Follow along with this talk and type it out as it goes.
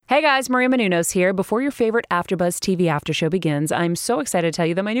Hey guys, Maria Menounos here. Before your favorite AfterBuzz TV after show begins, I'm so excited to tell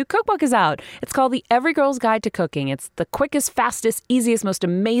you that my new cookbook is out. It's called The Every Girl's Guide to Cooking. It's the quickest, fastest, easiest, most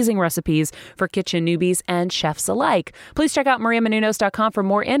amazing recipes for kitchen newbies and chefs alike. Please check out mariamenounos.com for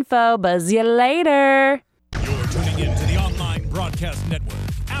more info. Buzz you later. You're tuning in to the online broadcast network,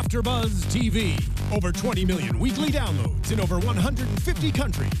 AfterBuzz TV. Over 20 million weekly downloads in over 150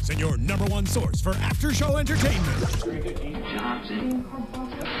 countries, and your number one source for after-show entertainment.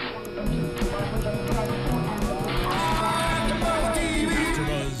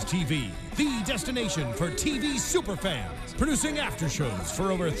 AfterBuzz TV, the destination for TV superfans. Producing aftershows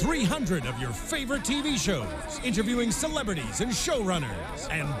for over 300 of your favorite TV shows, interviewing celebrities and showrunners,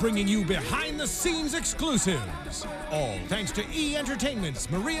 and bringing you behind-the-scenes exclusives. All thanks to E! Entertainment's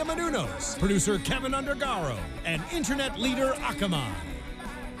Maria Menounos, producer Kevin Undergaro, and internet leader Akamai.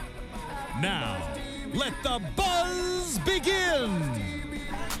 Now, let the buzz begin!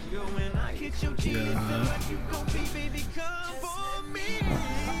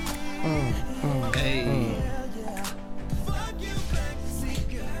 Hey.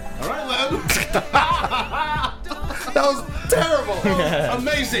 All right, man. That was terrible.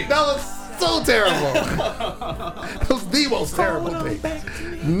 Amazing. That was so terrible. That was the most terrible thing.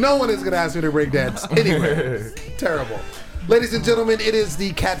 No one is going to ask me to break dance anyway. Terrible. Ladies and gentlemen, it is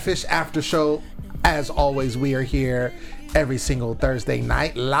the Catfish After Show. As always, we are here every single Thursday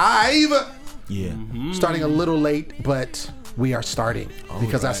night live. Yeah. Starting a little late, but we are starting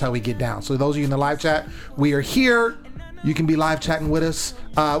because that's how we get down. So those of you in the live chat, we are here. You can be live chatting with us.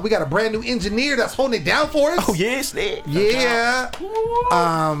 We got a brand new engineer that's holding it down for us. Oh, yes. Yeah.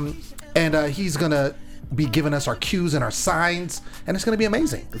 And he's going to be giving us our cues and our signs, and it's going to be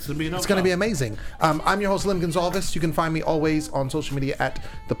amazing. It's going to be amazing. I'm your host, Lim Gonzalez. You can find me always on social media at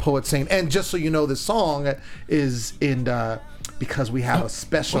The Poet Saint. And just so you know, this song is in because we have a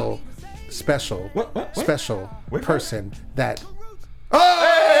special person that...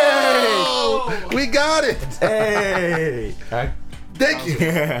 Oh! Hey! We got it! Hey! Thank you.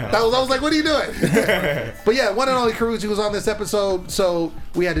 I was like, what are you doing? But yeah, one and only Karrueche was on this episode, so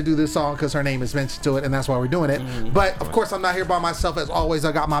we had to do this song because her name is mentioned to it, and that's why we're doing it. But of course, I'm not here by myself. As always,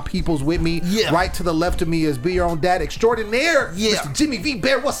 I got my peoples with me. Yeah. Right to the left of me is Be Your Own Dad Extraordinaire. Yeah. Mr. Jimmy V.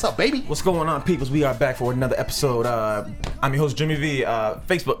 Bear, what's up, baby? What's going on, peoples? We are back for another episode. I'm your host, Jimmy V.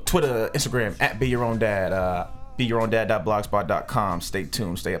 Facebook, Twitter, Instagram, at Be Your Own Dad. BeYourOwnDad.blogspot.com. Stay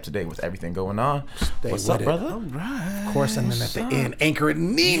tuned. Stay up to date with everything going on. What's up, brother? All right. Of course, and then at the end, anchor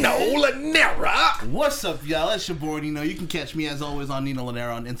Nino Lanera. What's up, y'all? It's your boy, Nino. You can catch me, as always, on Nino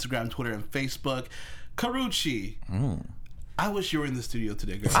Lanera on Instagram, Twitter, and Facebook. Karrueche. I wish you were in the studio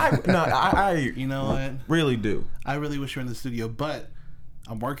today, girl. I you know what? really do. I really wish you were in the studio, but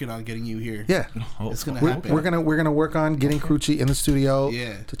I'm working on getting you here. Yeah. It's going to We're happen. gonna work on getting Karrueche in the studio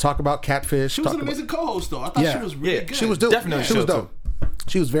to talk about Catfish. She was an amazing co-host, though. I thought she was really good. She was dope. Definitely She was dope.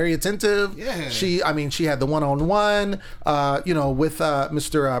 She was very attentive. Yeah. She had the one-on-one, with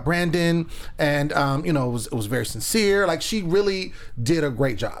Mr. Brandon, and it was very sincere. Like, she really did a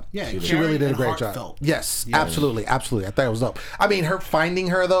great job. Yeah, she really did a great heartfelt. job. Yes, absolutely. I thought it was dope. I mean, her finding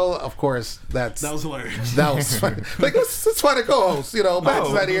her though, of course, that was hilarious. That was funny. Like, let's find a co-host.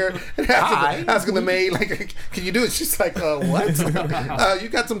 Matt's not here, and asking the maid, like, can you do it? She's like, what? You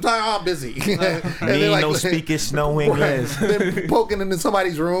got some time? I'm busy. And Me no speakish, no English. They're poking into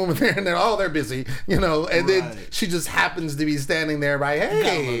somebody's room, and they're busy, and then she just happens to be standing there by,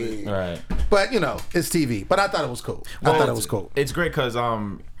 hey. Right. But, it's TV. But I thought it was cool. It's great because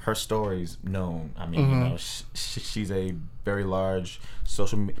her story's known. I mean, she's a very large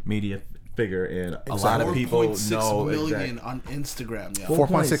social media figure, and a lot of people know 4.6 million on Instagram. Yeah.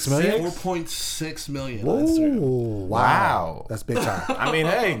 4.6 million? 4.6 million Whoa, on Instagram. Wow. That's big time. I mean,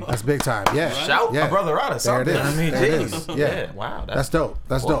 hey. That's big time. Yeah. Shout a brother out of something. There it is. I mean, there it geez. is. Yeah. Wow. That's dope.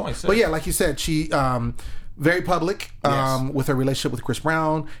 That's dope. 4.6. But yeah, like you said, she very public with her relationship with Chris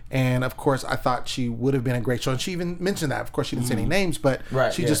Brown, and of course I thought she would have been a great show, and she even mentioned that. Of course she didn't say any names, but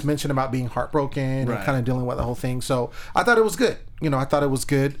she just mentioned about being heartbroken and kind of dealing with the whole thing. So I thought it was good. I thought it was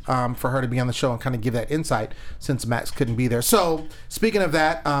good for her to be on the show and kind of give that insight since Max couldn't be there. So speaking of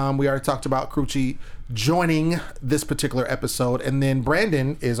that, we already talked about Karrueche joining this particular episode, and then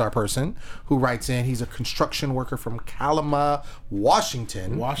Brandon is our person who writes in. He's a construction worker from Kalama,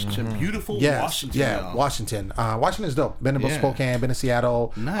 Washington. Beautiful Washington. Yeah, y'all. Washington. Washington is dope. Been in Spokane, been in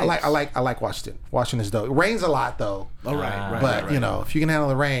Seattle. Nice. I like Washington. Washington is dope. It rains a lot though. All right. But if you can handle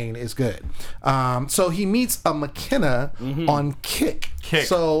the rain, it's good. So he meets a McKenna on Kick.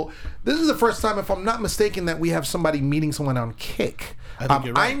 So this is the first time, if I'm not mistaken, that we have somebody meeting someone on Kick. I think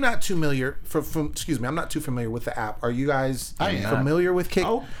you're right. I'm not too familiar. I'm not too familiar with the app. Are you guys familiar with Kick?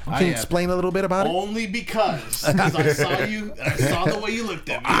 Oh, Can you explain a little bit about it? Only because I saw the way you looked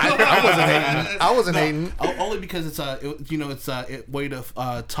at me. I wasn't hating. Only because it's a way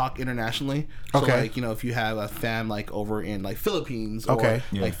to talk internationally. So Okay. like, if you have a fam like over in like Philippines or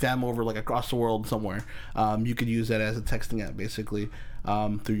like fam over like across the world somewhere, you could use that as a texting app basically.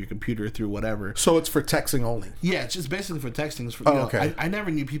 Through your computer, through whatever. So it's for texting only. Yeah, it's just basically for texting. It's for, okay. I never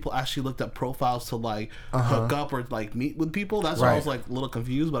knew people actually looked up profiles to like hook up or like meet with people. That's why I was like a little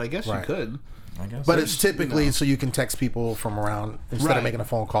confused, but I guess you could. I guess. But it's typically so you can text people from around instead of making a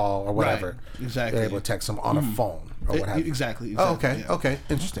phone call or whatever. Right. Exactly. You're able to text them on a phone or what have you. Exactly. Oh, okay. Yeah. Okay.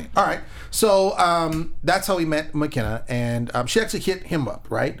 Interesting. All right. So that's how we met McKenna, and she actually hit him up,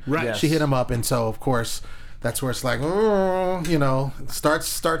 right? Right. Yes. She hit him up, and so of course. That's where it's like,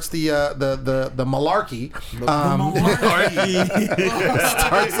 starts the malarkey.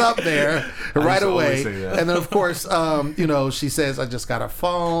 Starts up there right away, and then of course, she says, "I just got a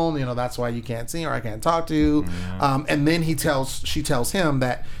phone. That's why you can't see or I can't talk to you." And then she tells him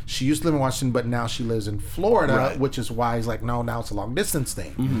that she used to live in Washington, but now she lives in Florida, which is why he's like, "No, now it's a long distance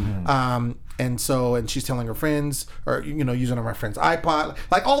thing." Mm-hmm. And she's telling her friends, or using her friend's iPod,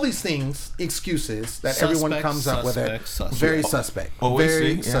 like all these things, excuses that everyone comes up with. It very suspect,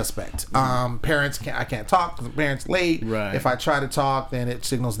 very suspect. Parents I can't talk because the parents late. Right. If I try to talk, then it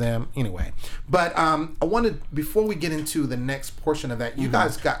signals them anyway. But I wanted, before we get into the next portion of that, you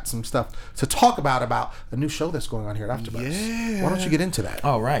guys got some stuff to talk about a new show that's going on here at AfterBuzz. Yeah. Why don't you get into that?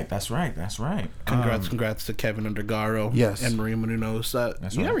 Oh, right. That's right. Congrats to Kevin Undergaro and Maria Menounos.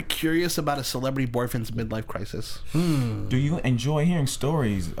 You ever curious about a celebrity boyfriend's midlife crisis? Do you enjoy hearing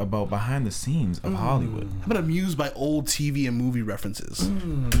stories about behind the scenes of Hollywood? I've been amused by old TV and movie references.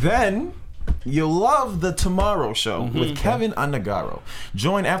 Then you'll love The Tomorrow Show with Kevin Undergaro.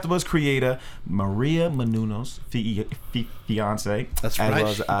 Join AfterBuzz creator Maria Menounos, fiance, That's as right. well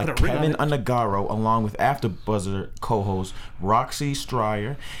as She put a ring Kevin on it. Undergaro, along with AfterBuzzer co-hosts Roxy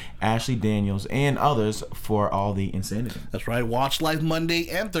Stryer, Ashley Daniels, and others for all the insanity. That's right. Watch live Monday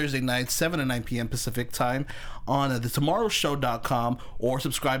and Thursday nights, 7 to 9 p.m. Pacific time on thetomorrowshow.com, or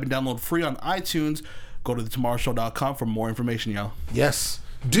subscribe and download free on iTunes. Go to thetomorrowshow.com for more information, y'all. Yes.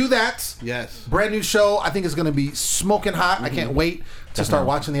 Do that. Yes. Brand new show. I think it's going to be smoking hot. I can't wait to start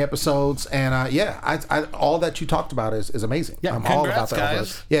watching the episodes. And I all that you talked about is amazing. Yeah, I'm all about congrats, that.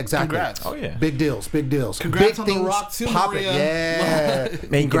 guys. Yeah, exactly. Congrats. Oh, yeah. Big deals. Congrats big on The Rock too, popping. Maria. Yeah.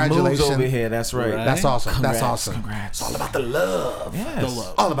 Making Congratulations moves over here. That's right. That's awesome. Congrats, That's awesome. Congrats. It's all about the love. Yes. The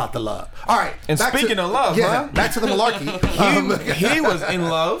love. All about the love. All right. And back speaking of love, back to the malarkey. he was in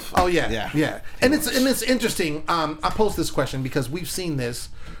love. Oh yeah. And it's interesting. I posed this question because we've seen this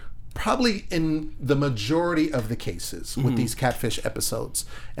probably in the majority of the cases with these catfish episodes,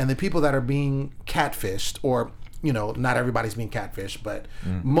 and the people that are being catfished, or not everybody's being catfished, but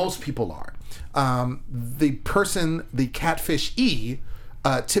most people are. The catfishee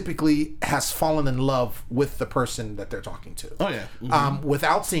typically has fallen in love with the person that they're talking to. Oh yeah.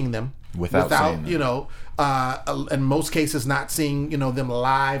 Without seeing them. Without seeing them. In most cases, not seeing them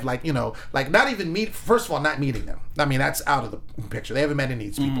live, like not even first of all, not meeting them. I mean, that's out of the picture. They haven't met any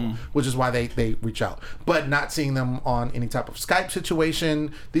of these people, which is why they reach out. But not seeing them on any type of Skype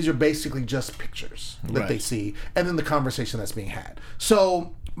situation. These are basically just pictures that they see, and then the conversation that's being had.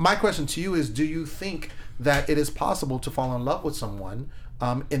 So my question to you is: do you think that it is possible to fall in love with someone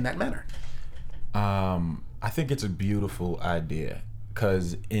in that manner? I think it's a beautiful idea,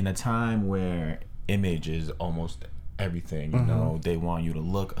 because in a time where image is almost everything, they want you to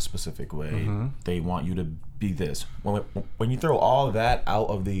look a specific way. They want you to be this. When you throw all of that out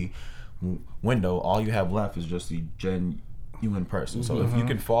of the window, all you have left is just the genuine person. So if you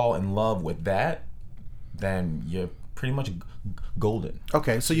can fall in love with that, then you're pretty much golden.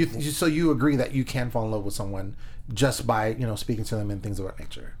 Okay, so you agree that you can fall in love with someone just by speaking to them and things of that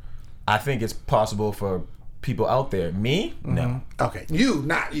nature? I think it's possible for people out there. Me? No. Okay, you,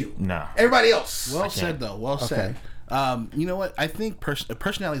 not you. No. Everybody else. Well said, though. Well said. You know what? I think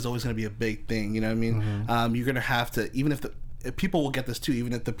personality is always going to be a big thing. You know what I mean? You're going to have to, even if people will get this too,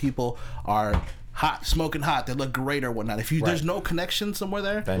 even if the people are hot, smoking hot, they look great or whatnot. If there's no connection somewhere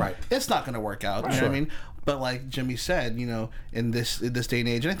there, it's not going to work out. You know what I mean? But like Jimmy said, in this day and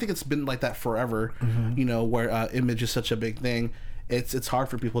age, and I think it's been like that forever. Where image is such a big thing. It's hard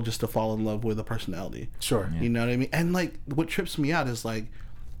for people just to fall in love with a personality. Sure. You know what I mean? And like what trips me out is like,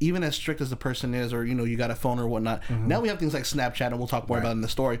 even as strict as the person is, or you got a phone or whatnot, now we have things like Snapchat, and we'll talk more about it in the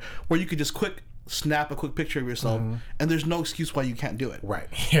story, where you could just quick snap a quick picture of yourself, and there's no excuse why you can't do it. Right.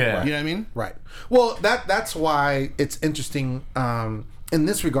 Yeah. You know what I mean? Right. Well, that's why it's interesting in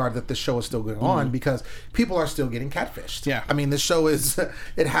this regard that the show is still going on, because people are still getting catfished. Yeah. I mean, the show is,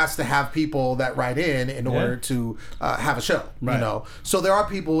 it has to have people that write in order to have a show, Right. you know? So there are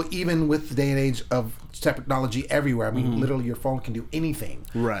people, even with the day and age of technology everywhere. I mean, literally your phone can do anything.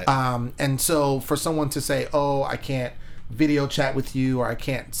 Right. And so for someone to say, oh, I can't video chat with you, or I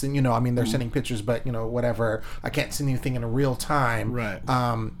can't send, you know, I mean, they're sending pictures, but, you know, whatever, I can't send anything in a real time. Right.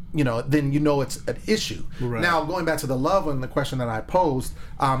 You know, then you know it's an issue. Right. Now, going back to the love and the question that I posed,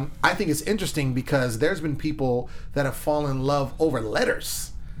 I think it's interesting because there's been people that have fallen in love over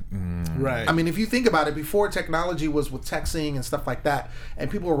letters. Right. I mean, if you think about it, before technology was with texting and stuff like that, and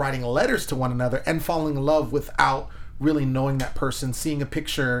people were writing letters to one another and falling in love without really knowing that person, seeing a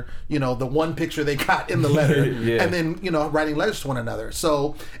picture, you know, the one picture they got in the letter, and then, you know, writing letters to one another.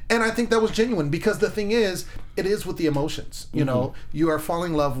 So, and I think that was genuine, because the thing is, it is with the emotions. You know, you are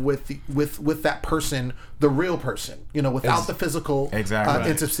falling in love with that person, the real person. You know, without the physical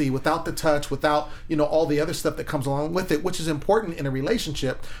intimacy, without the touch, without, you know, all the other stuff that comes along with it, which is important in a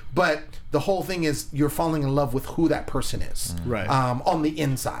relationship. But the whole thing is you're falling in love with who that person is, Right. On the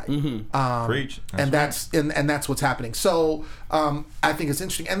inside. Preach. And that's what's happening. So I think it's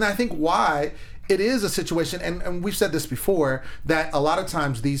interesting, and I think why it is a situation, and we've said this before, that a lot of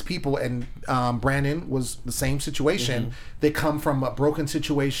times these people, and Brandon was the same situation, they come from a broken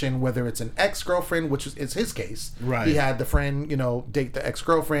situation, whether it's an ex-girlfriend, which is his case. Right. He had the friend, you know, date the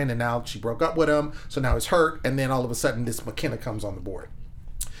ex-girlfriend, and now she broke up with him, so now he's hurt, and then all of a sudden this McKenna comes on the board.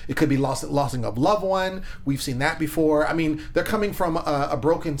 It could be losing of loved one. We've seen that before. I mean, they're coming from a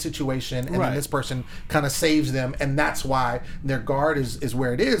broken situation, and then this person kind of saves them, and that's why their guard is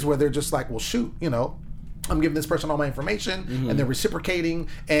where it is, where they're just like, well, shoot, you know, I'm giving this person all my information, and they're reciprocating,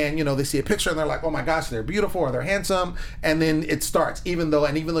 and, you know, they see a picture and they're like, oh my gosh, they're beautiful or they're handsome, and then it starts. Even though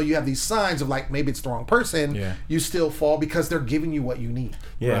you have these signs of like maybe it's the wrong person, you still fall because they're giving you what you need.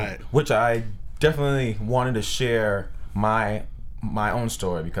 Yeah, Right. Which I definitely wanted to share my own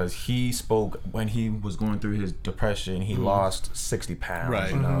story, because he spoke when he was going through his depression. He lost 60 pounds. Right.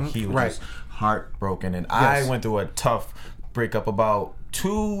 You know, he was just heartbroken, and I went through a tough breakup about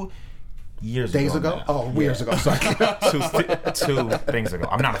 2 years Days ago. ago? Oh, years ago. Sorry. two things ago.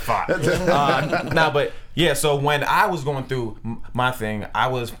 I'm not a five. But yeah. So when I was going through my thing, I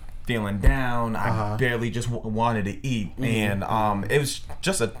was feeling down. I barely just wanted to eat, and it was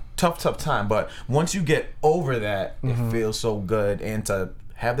just a tough time. But once you get over that, it feels so good. And to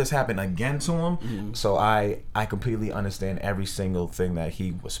have this happen again to him, so I completely understand every single thing that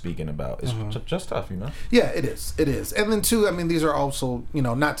he was speaking about. It's just tough, you know. Yeah, it is. And then too, I mean, these are also, you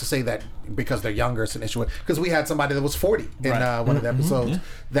know, not to say that because they're younger it's an issue, because we had somebody that was 40 in one of the episodes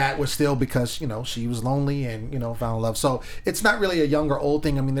that was still because, you know, she was lonely and, you know, found love. So it's not really a young or old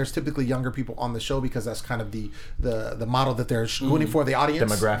thing. I mean, there's typically younger people on the show because that's kind of the model that they're shooting for, the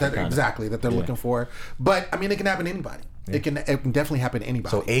audience demographic that they're looking for. But I mean, it can happen to anybody. It can definitely happen to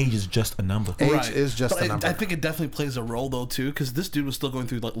anybody. So age is just a number. Age is just but a number. I think it definitely plays a role though too, because this dude was still going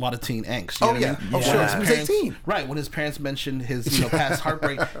through like, a lot of teen angst. You know what I mean? Oh sure, he was Parents, 18. Right, when his parents mentioned his past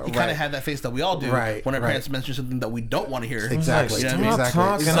heartbreak, he kind of had that face that we all do. Right, when our parents mention something that we don't want to hear. Exactly. You know what I mean?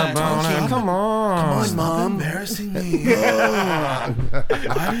 Talking about it. Come on, Mom. Embarrassing me. Why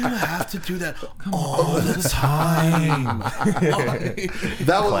do you have to do that all the time?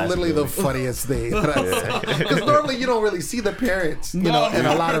 That was literally the funniest thing. Because normally you don't really see the parents, you know, in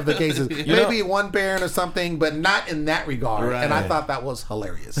a lot of the cases. Maybe one parent or something, but not in that regard. Right. And I thought that was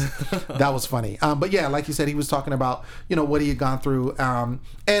hilarious. That was funny. But yeah, like you said, he was talking about, you know, what he had gone through.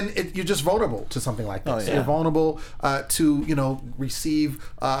 And you're just vulnerable to something like this. You're vulnerable to, you know, receive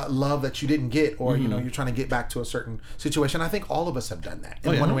love that you didn't get, or, you know, you're trying to get back to a certain situation. I think all of us have done that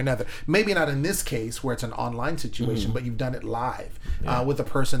in one way or another. Maybe not in this case where it's an online situation, but you've done it live with a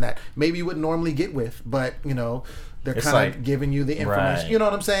person that maybe you wouldn't normally get with, but, you know, they're kind of giving you the information. You know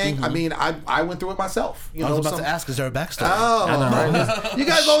what I'm saying? I mean, I went through it myself. You know, I was about to ask, is there a backstory? Oh, you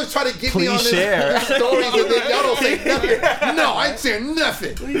guys always try to get me on this stories, and then y'all don't say nothing. No, I ain't saying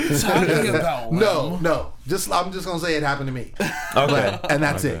nothing. What are you talking about? No. I'm just gonna say it happened to me. Okay, and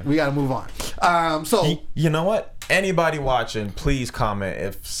that's it. We got to move on. So you know what? Anybody watching, please comment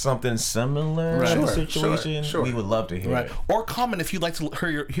if something similar in the situation. We would love to hear. Right. Or comment if you'd like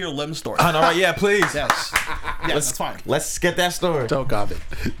to hear Lem's story. I know, right? Yeah, please. Yes. Yeah, that's fine. Let's get that story. Don't comment.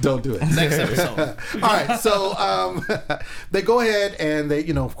 Don't do it. Next episode. All right, so they go ahead and they,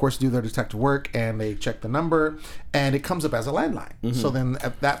 of course, do their detective work, and they check the number, and it comes up as a landline. Mm-hmm. So then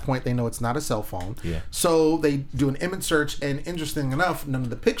at that point, they know it's not a cell phone. Yeah. So they do an image search, and interesting enough, none of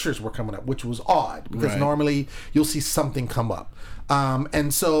the pictures were coming up, which was odd, because normally you'll see something come up.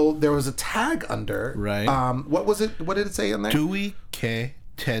 And so there was a tag under. Right. What was it? What did it say in there? Dewey K.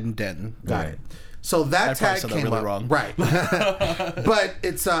 Ted Denton. Got it. So that tag said came that really up. wrong. Right. But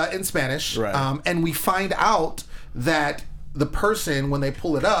it's in Spanish. Right. And we find out that the person, when they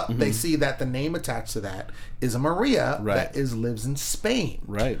pull it up, they see that the name attached to that is a Maria that lives in Spain.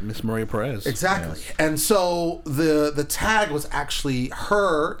 Right, Miss Maria Perez. Exactly. Yes. And so the tag was actually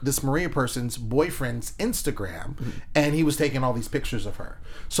this Maria person's boyfriend's Instagram, and he was taking all these pictures of her.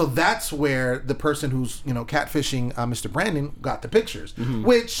 So that's where the person who's, catfishing Mr. Brandon got the pictures,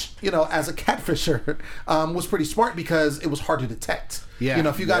 which, as a catfisher, was pretty smart because it was hard to detect. Yeah.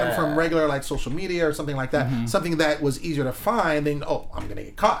 If you got them from regular like social media or something like that, something that was easier to find, then I'm gonna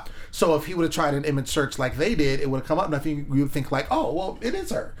get caught. So if he would have tried an image search like they did, it would have come up, and I think you would think like, oh, well, it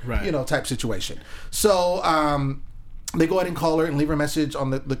is her, right. Type situation. So they go ahead and call her and leave her a message on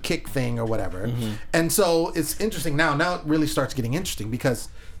the Kik thing or whatever. And so it's interesting now. Now it really starts getting interesting because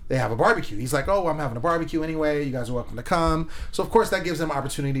they have a barbecue. He's like, I'm having a barbecue anyway. You guys are welcome to come. So, of course, that gives them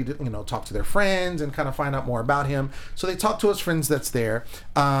opportunity to, talk to their friends and kind of find out more about him. So they talk to his friends that's there,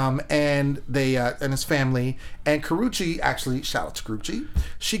 and they and his family. And Karrueche, actually, shout out to Karrueche,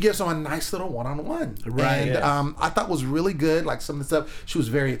 she gives him a nice little one-on-one. Right. And I thought was really good. Like some of the stuff, she was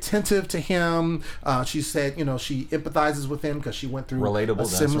very attentive to him. She said, she empathizes with him because she went through a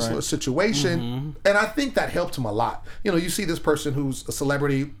similar situation. And I think that helped him a lot. You see this person who's a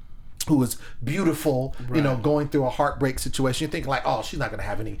celebrity, who is beautiful, going through a heartbreak situation. You think like, she's not going to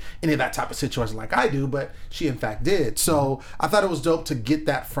have any of that type of situation like I do, but she in fact did. So I thought it was dope to get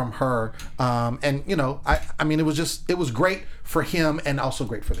that from her. And I mean, it was great for him and also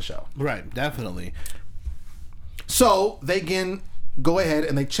great for the show. Right, definitely. So they again go ahead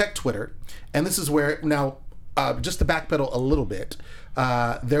and they check Twitter, and this is where now, just to backpedal a little bit.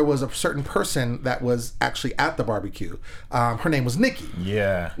 There was a certain person that was actually at the barbecue. Her name was Nikki.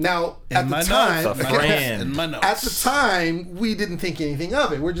 Yeah. Now, at the time, we didn't think anything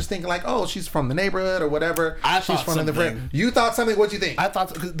of it. We're just thinking like, she's from the neighborhood or whatever. She's from the friend. You thought something? What'd you think? I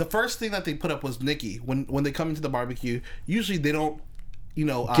thought the first thing that they put up was Nikki. When they come into the barbecue, usually they don't, give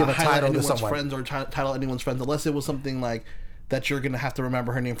a title to someone. Friends or title anyone's friends unless it was something like that you're going to have to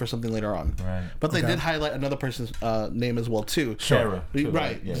remember her name for something later on. Right. But they did highlight another person's name as well, too. Sure.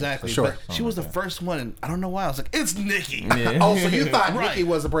 Right, yeah, exactly. Sure. But she was the first one, and I don't know why. I was like, it's Nikki. Yeah. So you thought Nikki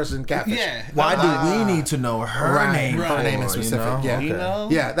was the person catfish. Yeah. Why do we need to know her name? Her name is specific. Yeah.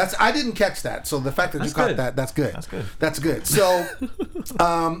 Okay. Yeah, I didn't catch that. So the fact that you caught that, that's good. That's good. So,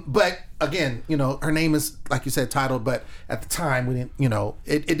 but again, her name is, like you said, titled, but at the time we didn't,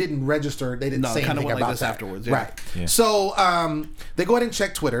 it didn't register. They didn't say anything about this afterwards. Yeah. Right. Yeah. So they go ahead and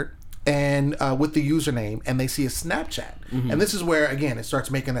check Twitter and with the username, and they see a Snapchat. And this is where, again, it starts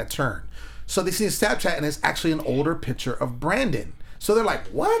making that turn. So they see a Snapchat, and it's actually an older picture of Brandon. So they're like,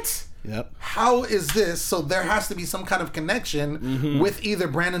 what? Yep. How is this? So there has to be some kind of connection with either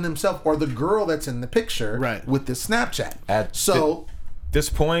Brandon himself or the girl that's in the picture with this Snapchat. At this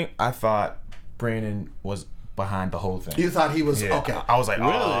point, I thought Brandon was behind the whole thing. You thought he was okay. I was like,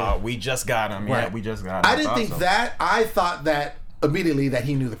 really? We just got him. Right. Yeah, we just got him. I didn't think that. I thought that immediately that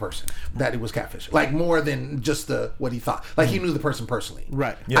he knew the person, that it was catfish. Like more than just what he thought. Like he knew the person personally.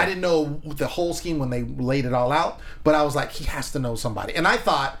 Right. Yeah. I didn't know the whole scheme when they laid it all out, but I was like, he has to know somebody. And I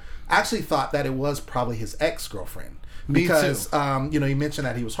actually thought that it was probably his ex-girlfriend. Because he mentioned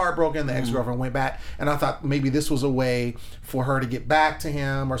that he was heartbroken, the ex-girlfriend went back, and I thought maybe this was a way for her to get back to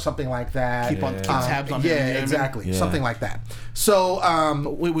him or something like that. Keep tabs on him. Yeah, exactly. Yeah. Something like that. So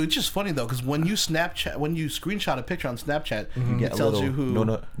which is funny though, because when you screenshot a picture on Snapchat, it tells you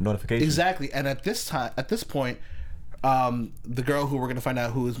who notification. Exactly. And at this point, the girl who we're gonna find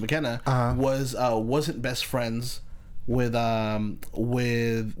out who is McKenna wasn't best friends with his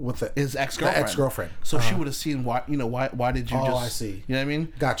ex-girlfriend. The ex-girlfriend. So she would have seen why did you just... I see. You know what I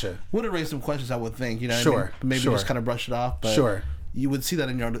mean? Gotcha. Would have raised some questions, I would think. You know what I mean? Maybe just kind of brush it off. But you would see that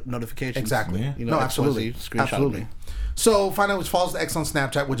in your notifications. Exactly. Yeah. No, absolutely. Absolutely. So find out which follows the ex on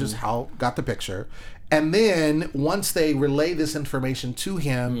Snapchat, which is how got the picture. And then once they relay this information to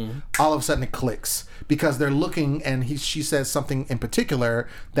him, all of a sudden it clicks because they're looking, and she says something in particular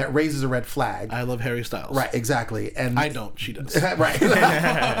that raises a red flag. I love Harry Styles. Right, exactly. And I don't. She does. Right.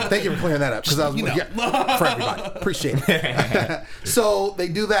 Thank you for clearing that up because I was for everybody. Appreciate it. So they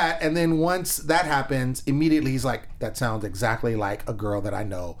do that, and then once that happens, immediately he's like, "That sounds exactly like a girl that I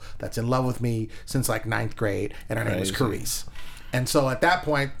know that's in love with me since like 9th grade, and her name was Carice." And so at that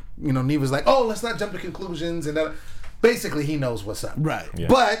point, Neva's like, "Oh, let's not jump to conclusions," and basically he knows what's up. Right. Yeah.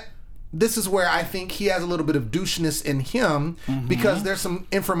 But this is where I think he has a little bit of doucheness in him because there's some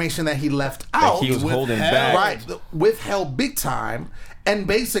information that he left out. That he was holding back. Right. Withheld big time. And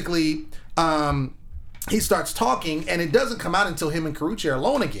basically, he starts talking, and it doesn't come out until him and Karrueche are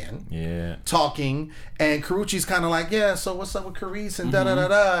alone again. Yeah. Talking. And Karrueche's kind of like, "Yeah, so what's up with Carice?" And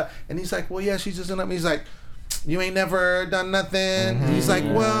da-da-da-da. And he's like, "Well, yeah, she's just in up." He's like, "You ain't never done nothing." And he's like,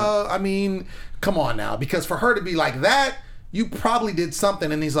 "Well, I mean, come on now. Because for her to be like that, you probably did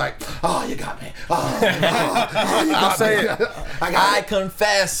something." And he's like, "Oh, you got me. Oh, you got me. I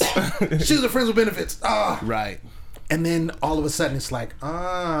confess." She was a friends with benefits. Right. And then all of a sudden it's like,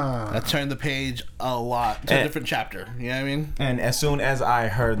 That turned the page a lot to a different chapter. You know what I mean? And as soon as I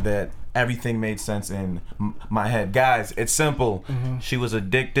heard that, everything made sense in my head. Guys, it's simple. She was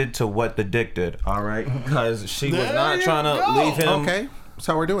addicted to what the dick did, all right? Because she was not trying to leave him. Okay, that's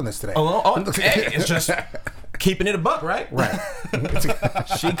how we're doing this today. Hey, it's just keeping it a buck, right? Right.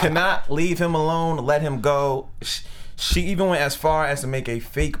 She could not leave him alone, let him go. She even went as far as to make a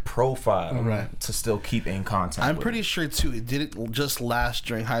fake profile to still keep in contact. I'm pretty sure too. It didn't just last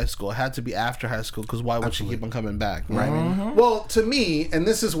during high school. It had to be after high school because why would she keep on coming back? You know what I mean? Well, to me, and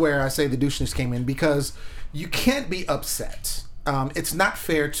this is where I say the doucheness came in, because you can't be upset. It's not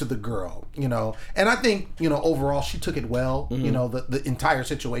fair to the girl, and I think, overall she took it well, the entire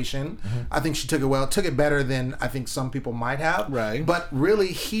situation. I think she took it well, took it better than I think some people might have. Right. But really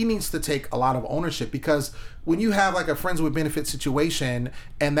he needs to take a lot of ownership, because when you have like a friends with benefit situation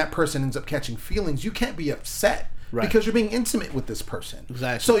and that person ends up catching feelings, you can't be upset. Right. Because you're being intimate with this person.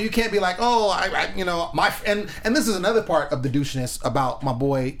 Exactly. So you can't be like, "Oh, and this is another part of the doucheness about my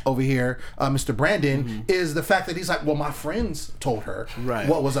boy over here, Mr. Brandon, is the fact that he's like, "Well, my friends told her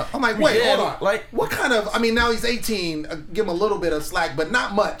what was up." I'm like, wait, hold on. Like, what kind of? I mean, now he's 18. Give him a little bit of slack, but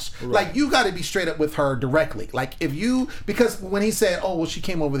not much. Right. Like, you got to be straight up with her directly. Like, because when he said, "Oh, well, she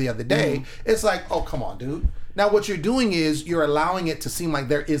came over the other day," it's like, "Oh, come on, dude." Now, what you're doing is you're allowing it to seem like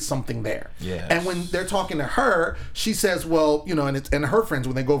there is something there. Yes. And when they're talking to her, she says, "Well, and her friends,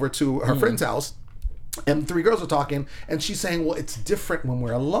 when they go over to her friend's house, and 3 girls are talking, and she's saying, well, it's different when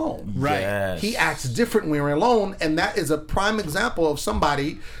we're alone." Right. Yes. He acts different when we're alone, and that is a prime example of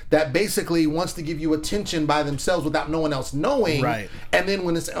somebody that basically wants to give you attention by themselves without no one else knowing. Right. And then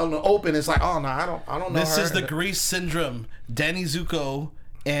when it's on the open, it's like, "Oh no, I don't know This her." is the Grease syndrome. Danny Zuko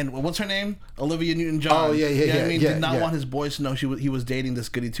and what's her name? Olivia Newton-John. Oh, yeah. You know what I mean? Did not yeah. want his boys to know he was dating this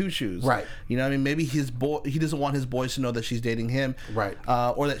goody two shoes. Right. You know what I mean? Maybe he doesn't want his boys to know that she's dating him. Right.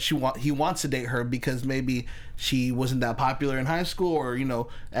 Or that he wants to date her because maybe she wasn't that popular in high school, or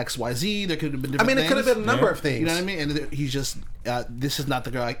XYZ. There could have been different things. it could have been a number of things. You know what I mean? And he's just this is not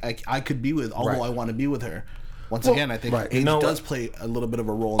the girl I could be with, although I want to be with her. Once again, I think age does play a little bit of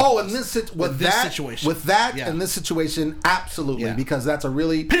a role. In this situation, in this situation, absolutely, because that's a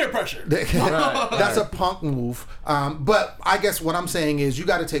really peer pressure. That's a punk move. But I guess what I'm saying is you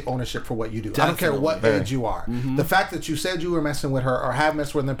got to take ownership for what you do. Definitely. I don't care what age you are. The fact that you said you were messing with her or have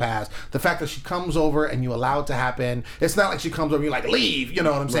messed with her in the past, the fact that she comes over and you allow it to happen, it's not like she comes over and you're like, "Leave." You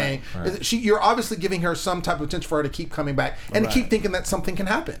know what I'm saying? Right. You're obviously giving her some type of attention for her to keep coming back and to keep thinking that something can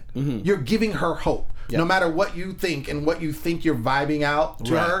happen. You're giving her hope. Yep. No matter what you think and what you think you're vibing out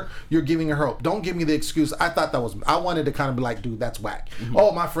to her, you're giving her hope. Don't give me the excuse. I wanted to kind of be like, "Dude, that's whack."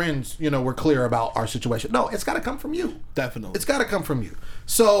 Oh, my friends, were clear about our situation. No, it's got to come from you. Definitely. It's got to come from you.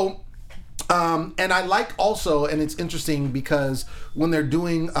 So, and I like also, and it's interesting because when they're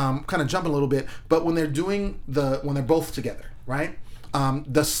doing, kind of jumping a little bit, but when they're doing when they're both together, right?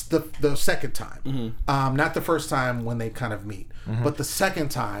 The second time, not the first time when they kind of meet, but the second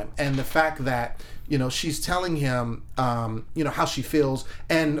time, and the fact that she's telling him how she feels,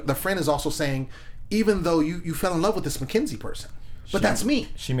 and the friend is also saying, even though you fell in love with this Mackenzie person, but that's me.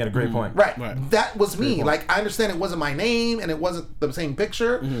 She made a great point. Right. That was me. Like, I understand it wasn't my name and it wasn't the same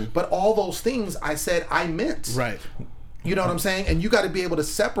picture, but all those things I said I meant. Right. You know what I'm saying? And you got to be able to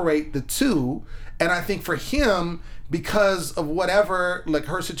separate the two. And I think for him, because of whatever, like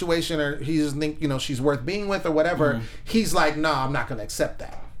her situation, or he doesn't think she's worth being with or whatever, he's like, "No, I'm not going to accept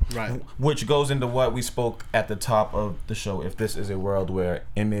that." Right. Which goes into what we spoke at the top of the show. If this is a world where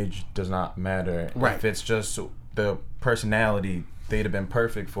image does not matter, right. if it's just the personality, they'd have been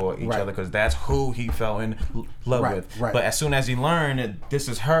perfect for each other because that's who he fell in love with. Right. But as soon as he learned that this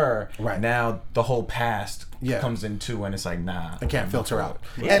is her, now the whole past comes in too, and it's like, nah, I can't filter out.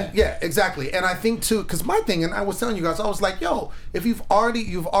 Yeah. And exactly. And I think too, because my thing, and I was telling you guys, I was like, yo, if you've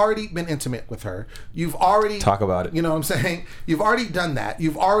already been intimate with her, you've already talk about it. You know what I'm saying? You've already done that.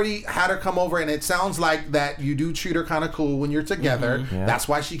 You've already had her come over, and it sounds like that you do treat her kind of cool when you're together. Mm-hmm. Yeah. That's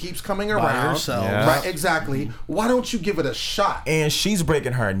why she keeps coming around. Herself. Yeah. Right? Exactly. Why don't you give it a shot? And she's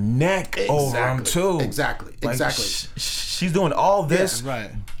breaking her neck over him too. Exactly. Like, Exactly. She's doing all this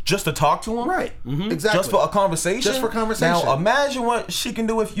just to talk to him. Right. Exactly. Just for a conversation. Just for conversation. Now imagine what she can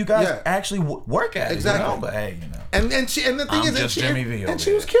do if you guys actually work at it. Exactly. You know? But hey, And the thing is, just Jimmy V and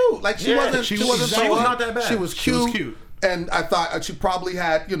she was cute. Like she wasn't. She wasn't was not that bad. She was cute. And I thought she probably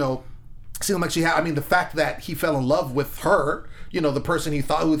had, seemed like she had. I mean, the fact that he fell in love with her. The person who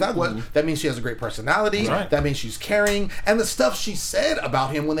thought was, that means she has a great personality. Right. That means she's caring. And the stuff she said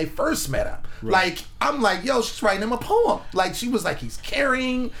about him when they first met him. Like, I'm like, yo, she's writing him a poem. Like, she was like, he's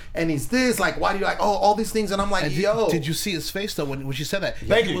caring and he's this. Like, why do you all these things? And I'm like, yo. Did you see his face, though, when she said that?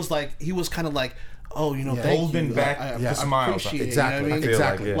 He was kind of like, oh, thank holding you. back the smile. Appreciate exactly. It, you know what I mean?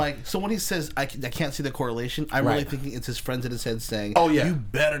 Exactly. Like, so when he says, I can't see the correlation, I'm really thinking it's his friends in his head saying, oh, yeah, you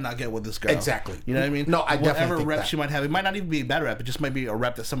better not get with this girl. Exactly. You know what I mean? No, I definitely Whatever think rep that. she might have, it might not even be a bad rep, it just might be a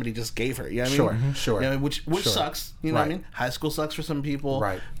rep that somebody just gave her. You know what I mean? Sure. You know what I mean? Which sucks. You know what I mean? High school sucks for some people.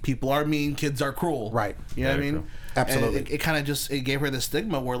 Right. People are mean, kids are cruel. Right. You know what I mean? Absolutely. And it kind of just gave her this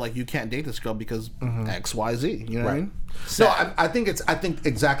stigma where like you can't date this girl because X, Y, Z. You know what I mean? No, I think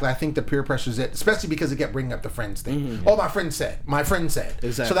the peer pressure is it, especially because it kept bringing up the friends thing. Oh, my friend said.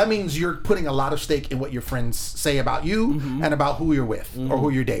 Exactly. So that means you're putting a lot of stake in what your friends say about you and about who you're with or who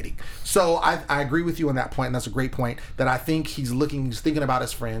you're dating. So I agree with you on that point, and that's a great point. That I think he's thinking about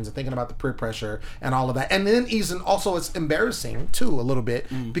his friends and thinking about the peer pressure and all of that. And then it's embarrassing too a little bit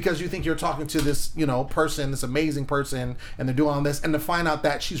because you think you're talking to this person, this amazing person, and they're doing all this, and to find out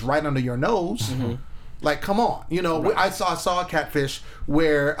that she's right under your nose. Like, come on. I saw a Catfish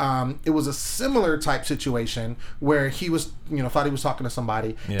where it was a similar type situation where he was, thought he was talking to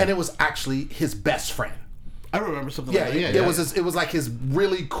somebody, and it was actually his best friend. I remember something like that. It was like his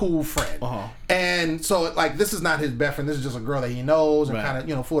really cool friend. And so, like, this is not his best friend. This is just a girl that he knows and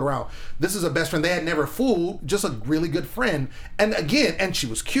kind of, fooled around. This is a best friend they had never fooled, just a really good friend. And again, and she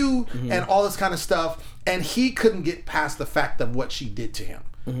was cute and all this kind of stuff. And he couldn't get past the fact of what she did to him.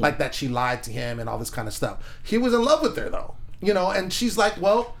 Like that she lied to him and all this kind of stuff. He was in love with her though. And she's like,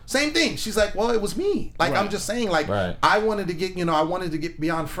 well, same thing. She's like, well, it was me. Like, I'm just saying, like, I wanted to get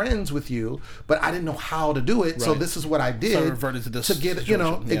beyond friends with you, but I didn't know how to do it. So this is what I did. So I reverted to this to get,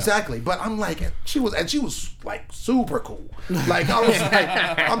 exactly. But I'm like, she was like super cool. Like, I was like,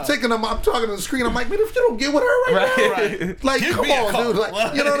 I'm talking to the screen. I'm like, man, if you don't get with her right now, like, come on, dude.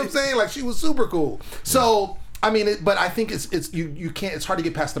 Like, you know what I'm saying? Like, she was super cool. So, I mean, but I think you can't. It's hard to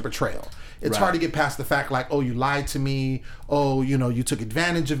get past the betrayal. It's hard to get past the fact like, oh, you lied to me. Oh, you took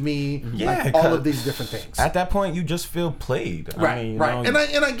advantage of me. Yeah, like, all of these different things. At that point, you just feel played. Right, I mean, right. And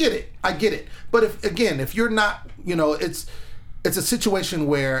I get it. I get it. But if you're not, it's a situation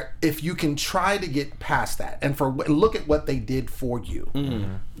where if you can try to get past that and look at what they did for you,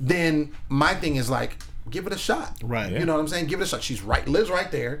 then my thing is like, give it a shot. Right. You know what I'm saying? Give it a shot. She's lives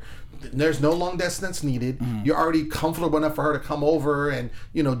right there. There's no long distance needed. You're already comfortable enough for her to come over and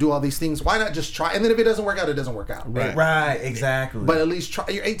do all these things. Why not just try? And then if it doesn't work out, it doesn't work out. Right. Exactly. But at least try.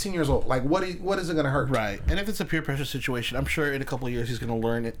 You're 18 years old. Like, what is it going to hurt? Right. And if it's a peer pressure situation, I'm sure in a couple of years he's going to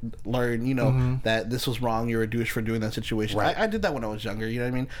learn. That this was wrong. You're a douche for doing that situation. Right. I did that when I was younger. You know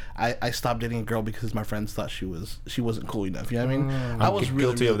what I mean? I stopped dating a girl because my friends thought she wasn't cool enough. You know what I mean? I was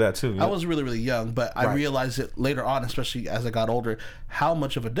guilty of that too. Yeah. I was really, really young, but I realized it later on, especially as I got older, how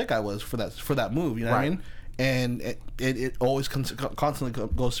much of a dick I was for that move. You know what I mean? And it always constantly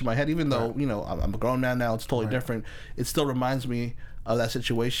goes through my head, even though I'm a grown man now. It's totally different. It still reminds me of that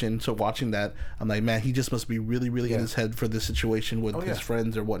situation. So watching that, I'm like, man, he just must be really, really in his head for this situation with his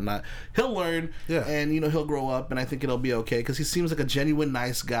friends or whatnot. He'll learn, and he'll grow up, and I think it'll be okay because he seems like a genuine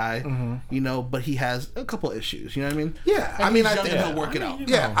nice guy, but he has a couple issues. You know what I mean? Yeah, and I think he'll work it out.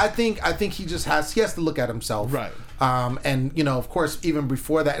 Yeah, I think he has to look at himself, right? And of course, even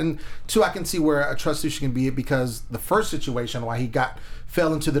before that, and two, I can see where a trust issue can be because the first situation why he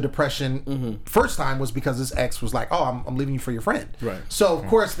fell into the depression first time was because his ex was like, oh, I'm leaving you for your friend. Right. So of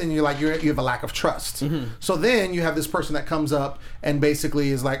course then you're like you have a lack of trust. So then you have this person that comes up and basically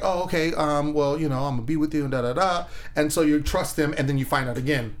is like, oh, okay, well, I'm gonna be with you and da. And so you trust them, and then you find out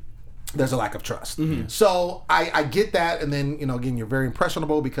again there's a lack of trust. So I get that, and then again, you're very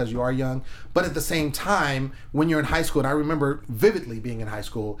impressionable because you are young, but at the same time, when you're in high school, and I remember vividly being in high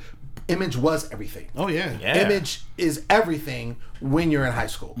school, image was everything. Oh yeah. Image is everything when you're in high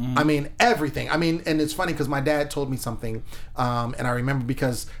school. I mean, everything. I mean, and it's funny because my dad told me something, and I remember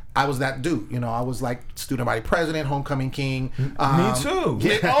because I was that dude. I was like student body president, homecoming king. Me too.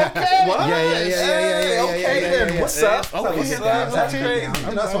 Yeah. Okay. What? Yeah. Okay, then. What's up? Okay.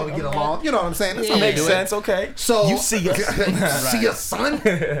 That's why we get along. You know what I'm saying? That's how we Makes do it. sense. Okay. So you see us. See us,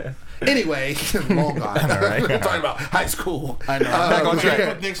 son. Anyway, long gone. Right. We're talking about high school. I know. Back on track.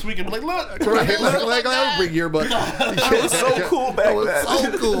 But next week, I'm like, look. Right, like bring yearbook. That was so cool back then.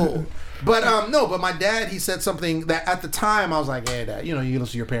 So cool. But but my dad, he said something that at the time I was like, yeah, Dad, you listen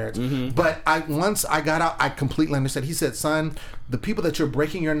to your parents. But once I got out, I completely understood. He said, son, the people that you're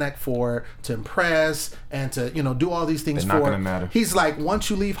breaking your neck for to impress and to do all these things They're for, not gonna matter. He's like, once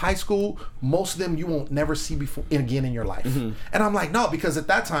you leave high school, most of them you won't never see again in your life. And I'm like, no, because at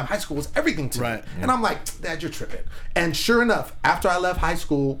that time high school was everything to me. And I'm like, Dad, you're tripping. And sure enough, after I left high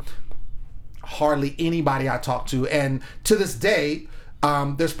school, hardly anybody I talked to, and to this day,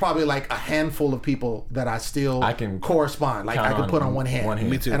 there's probably like a handful of people that I can correspond. Like I can put on one hand.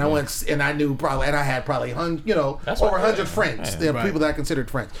 Me too. And I went, and I knew probably, and I had probably over 100 friends. There are people that I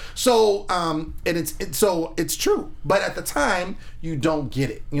considered friends. So, and it's true. But at the time, you don't get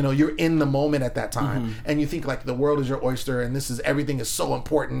it. You're in the moment at that time, and you think like the world is your oyster, and everything is so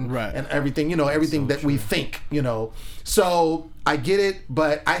important, and everything, everything so that we think, So I get it,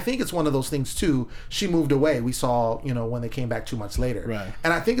 but I think it's one of those things too. She moved away. We saw, when they came back 2 months later. Right.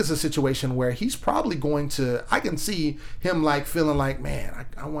 And I think it's a situation where he's probably going to, I can see him like feeling like, man,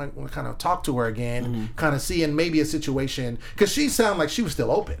 I want to kind of talk to her again, kind of see, and maybe a situation, because she sounded like she was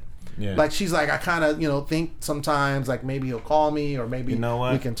still open. Yeah. Like she's like, I kind of, think sometimes like maybe he'll call me or maybe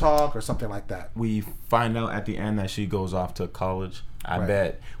we can talk or something like that. We find out at the end that she goes off to college. I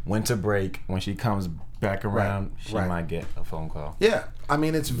bet winter break, when she comes back around, she might get a phone call. Yeah. I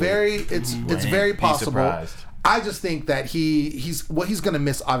mean, it's very possible. I just think that he's going to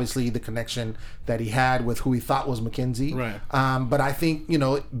miss, obviously, the connection that he had with who he thought was Mackenzie. Right. But I think,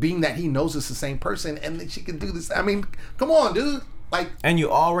 being that he knows it's the same person and that she can do this. I mean, come on, dude. And you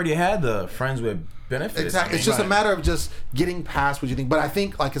already had the friends with benefits. Exactly. It's just a matter of just getting past what you think. But I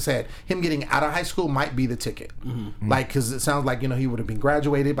think, like I said, him getting out of high school might be the ticket. Like, because it sounds like, he would have been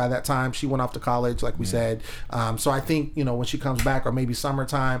graduated by that time. She went off to college, like we said. So I think, when she comes back, or maybe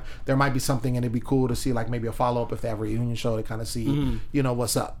summertime, there might be something, and it'd be cool to see, like, maybe a follow-up if they have a reunion show to kind of see,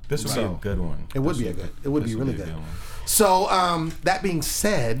 what's up. This would be a good one. It would be really good. So, that being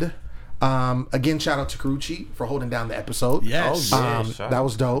said... again, shout out to Karuchi for holding down the episode. Yes. That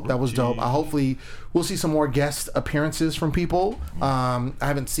was dope. That was dope. Hopefully we'll see some more guest appearances from people. I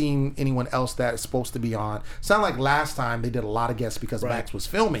haven't seen anyone else that's supposed to be on. Sound like last time they did a lot of guests because Max was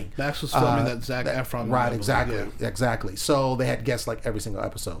filming. Max was filming that Zac Efron. Right, exactly. So they had guests like every single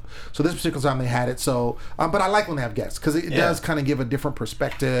episode. So this particular time they had it. So, but I like when they have guests because it does kind of give a different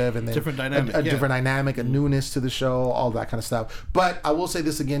perspective and then different dynamic, different dynamic, a newness to the show, all that kind of stuff. But I will say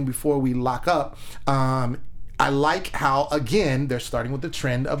this again before we lock up. I like how, again, they're starting with the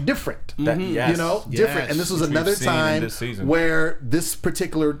trend of different. Different. And this was another time where this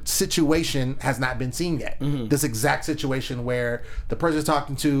particular situation has not been seen yet. This exact situation where the person he's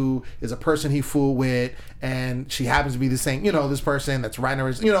talking to is a person he fooled with, and she happens to be the same, this person that's writing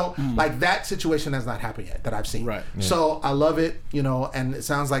her, like that situation has not happened yet that I've seen. Right. Yeah. So I love it, and it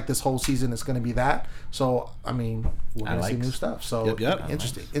sounds like this whole season is going to be that. So, I mean, we're going to see new stuff. So,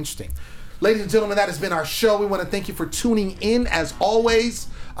 interesting. Ladies and gentlemen, that has been our show. We want to thank you for tuning in as always.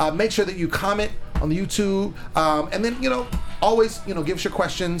 Make sure that you comment on the YouTube. And then, always, give us your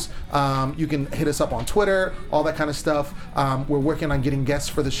questions. You can hit us up on Twitter, all that kind of stuff. We're working on getting guests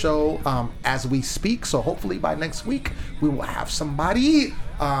for the show as we speak. So hopefully by next week, we will have somebody.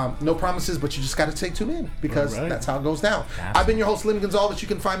 No promises, but you just got to stay tuned in because that's how it goes down. I've been your host, Lim Gonzalez. You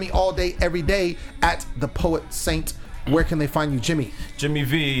can find me all day, every day at The Poet Saint. Where can they find you, Jimmy? Jimmy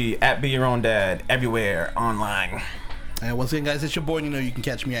V at Be Your Own Dad everywhere online. And once again, guys, it's your boy. You know, you can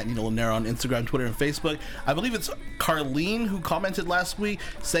catch me at Nino Lanero on Instagram, Twitter, and Facebook. I believe it's Carlene who commented last week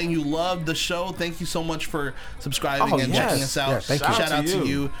saying you loved the show. Thank you so much for subscribing and checking us out. Yes, thank you. Shout out to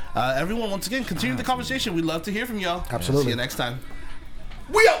you. Everyone, once again, continue the conversation. We'd love to hear from y'all. Absolutely. See you next time.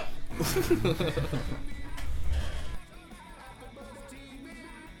 We out!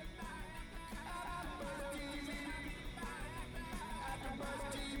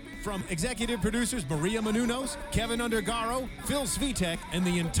 From executive producers Maria Menounos, Kevin Undergaro, Phil Svitek, and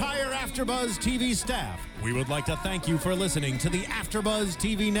the entire AfterBuzz TV staff, we would like to thank you for listening to the AfterBuzz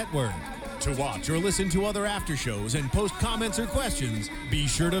TV network. To watch or listen to other after shows and post comments or questions, be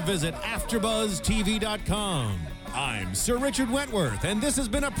sure to visit AfterBuzzTV.com. I'm Sir Richard Wentworth, and this has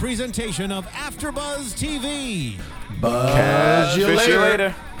been a presentation of AfterBuzz TV. Catch you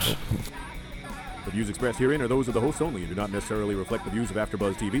later. The views expressed herein are those of the hosts only and do not necessarily reflect the views of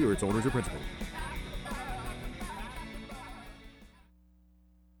AfterBuzz TV or its owners or principals.